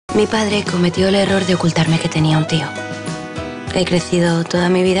Mi padre cometió el error de ocultarme que tenía un tío. He crecido toda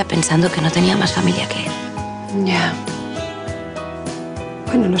mi vida pensando que no tenía más familia que él. Ya.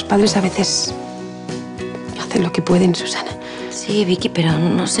 Bueno, los padres a veces hacen lo que pueden, Susana. Sí, Vicky, pero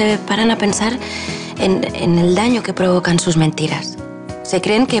no se paran a pensar en el daño que provocan sus mentiras. Se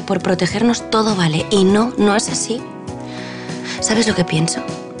creen que por protegernos todo vale. Y no es así. ¿Sabes lo que pienso?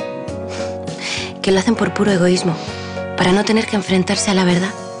 Que lo hacen por puro egoísmo, para no tener que enfrentarse a la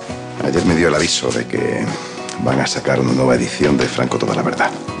verdad. Ayer me dio el aviso de que van a sacar una nueva edición de Franco, toda la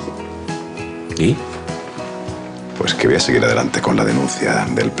verdad. ¿Y? Pues que voy a seguir adelante con la denuncia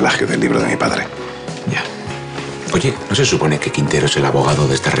del plagio del libro de mi padre. Ya. Oye, ¿no se supone que Quintero es el abogado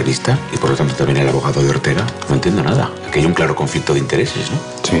de esta revista y por lo tanto también el abogado de Ortega? No entiendo nada. Aquí hay un claro conflicto de intereses, ¿no?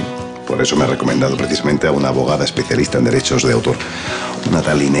 Sí, por eso me ha recomendado precisamente a una abogada especialista en derechos de autor, una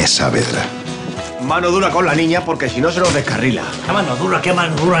tal Inés Saavedra. Mano dura con la niña porque si no se nos descarrila. ¿Qué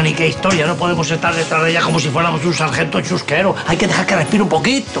mano dura, ni qué historia? No podemos estar detrás de ella como si fuéramos un sargento chusquero. Hay que dejar que respire un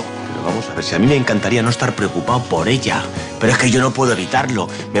poquito. Pero vamos a ver, si a mí me encantaría no estar preocupado por ella, pero es que yo no puedo evitarlo.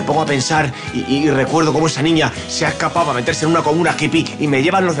 Me pongo a pensar y recuerdo cómo esa niña se ha escapado a meterse en una comuna hippie y me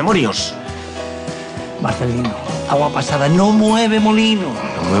llevan los demonios. Marcelino, agua pasada no mueve molino.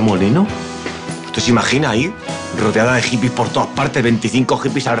 ¿No mueve molino? ¿Usted se imagina ahí? Rodeada de hippies por todas partes, 25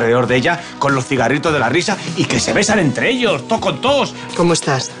 hippies alrededor de ella, con los cigarritos de la risa y que se besan entre ellos, todos con todos. ¿Cómo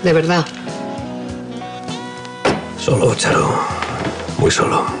estás? ¿De verdad? Solo, Charo. Muy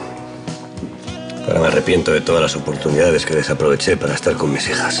solo. Ahora me arrepiento de todas las oportunidades que desaproveché para estar con mis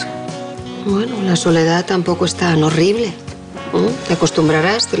hijas. Bueno, la soledad tampoco es tan horrible. Te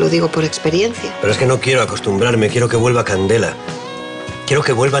acostumbrarás, te lo digo por experiencia. Pero es que no quiero acostumbrarme, quiero que vuelva Candela. Quiero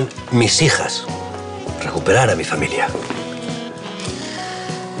que vuelvan mis hijas. Recuperar a mi familia.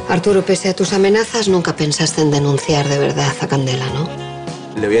 Arturo, pese a tus amenazas, nunca pensaste en denunciar de verdad a Candela, ¿no?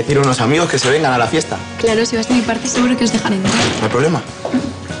 Le voy a decir a unos amigos que se vengan a la fiesta. Claro, si vas de mi parte seguro que os dejan entrar. No hay problema.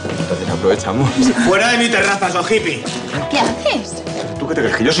 Entonces aprovechamos. ¡Fuera de mi terraza, sos hippie! ¿Qué haces? ¿Tú qué te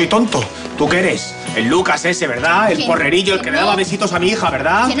crees? ¿Que yo soy tonto? ¿Tú qué eres? El Lucas ese, ¿verdad? El porrerillo, el que le daba besitos a mi hija,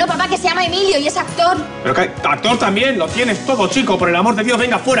 ¿verdad? Que no, papá, que se llama Emilio y es actor. Pero que actor también, lo tienes todo, chico. Por el amor de Dios,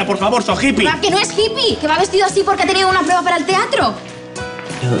 venga fuera, por favor, sos hippie. Papá, que no es hippie, que va vestido así porque ha tenido una prueba para el teatro.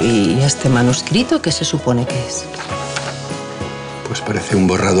 ¿Y este manuscrito qué se supone que es? Pues parece un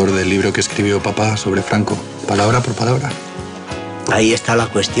borrador del libro que escribió papá sobre Franco, palabra por palabra. Ahí está la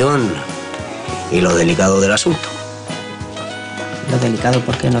cuestión y lo delicado del asunto. Lo delicado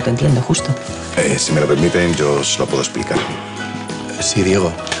porque no te entiendo, justo. Si me lo permiten, yo os lo puedo explicar. Sí,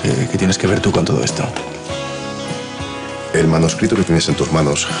 Diego, ¿qué tienes que ver tú con todo esto? El manuscrito que tienes en tus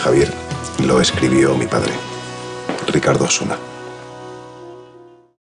manos, Javier, lo escribió mi padre, Ricardo Osuna.